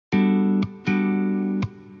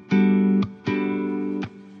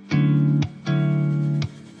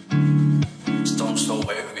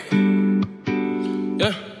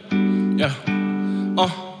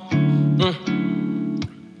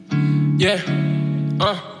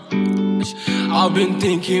Uh. I've been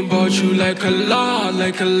thinking about you like a lot,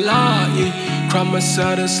 yeah. Cry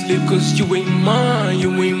myself to sleep cause you ain't mine,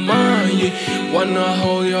 yeah. Wanna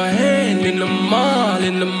hold your hand in the mall,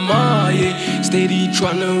 yeah. Steady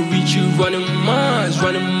tryna reach you, running miles,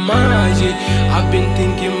 yeah. I've been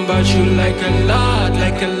thinking about you like a lot,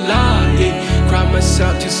 yeah. Cry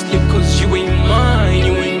myself to sleep cause you ain't mine,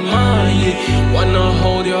 yeah. Wanna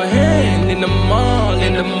hold your hand in the mall,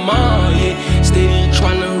 yeah. Steady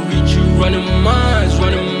tryna reach you, running miles,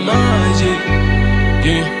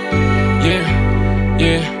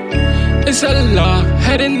 yeah. It's a lot,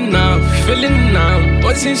 heading out, feeling out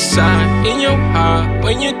what's inside in your heart.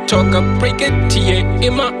 When you talk, I break a tear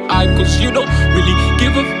in my eye, cause you don't really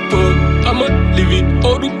give a fuck. I'ma leave it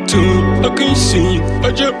all the time. I can see you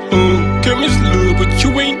at your own. Cameras look, but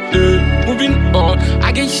you ain't there. Moving on,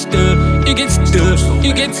 I get stuck, you get stuck,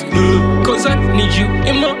 you get stuck. Cause I need you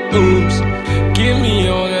in my arms. Give me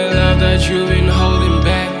all the love that you've been holding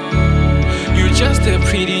back. You just a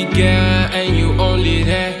pretty girl and you only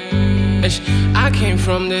that. I came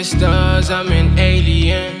from the stars, I'm an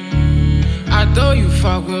alien. I thought you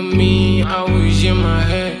fuck with me, I was in my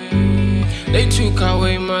head. They took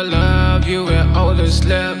away my love, you were all that's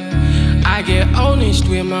left. I get honest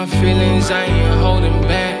with my feelings, I ain't holding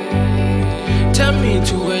back. Tell me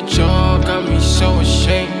to a joke, got me so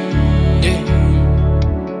ashamed, yeah.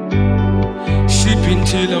 Sipping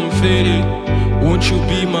till I'm faded, won't you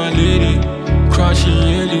be my lady? Crashing,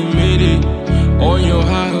 nearly made it. On your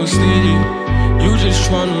high heel steady, you just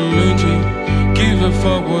tryna maintain. Give a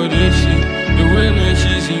fuck what they say. The realness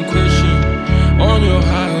is in question. On your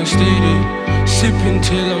high heel steady, sipping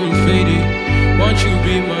till I'm faded. Won't you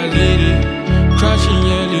be my lady? Crashing,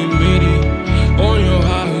 nearly made it. On your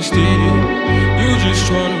high heel steady, you just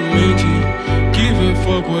tryna maintain. Give a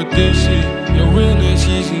fuck what they say. The realness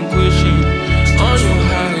is in question. On your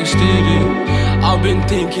high heel steady, I've been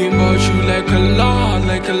thinking about you like a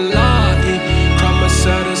lot, yeah. Cry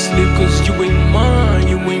myself to sleep cause you ain't mine,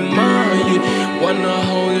 yeah. Wanna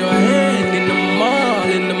hold your hand in the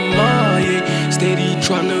mall, yeah. Steady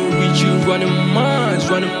tryna reach you, running miles,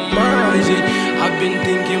 yeah. I've been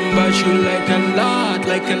thinking about you like a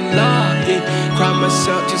lot, yeah. Cry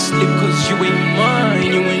myself to sleep cause you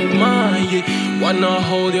ain't mine, yeah. Wanna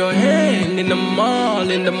hold your hand in the mall,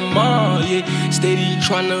 yeah. Steady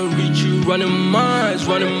tryna reach you, running miles,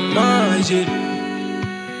 yeah.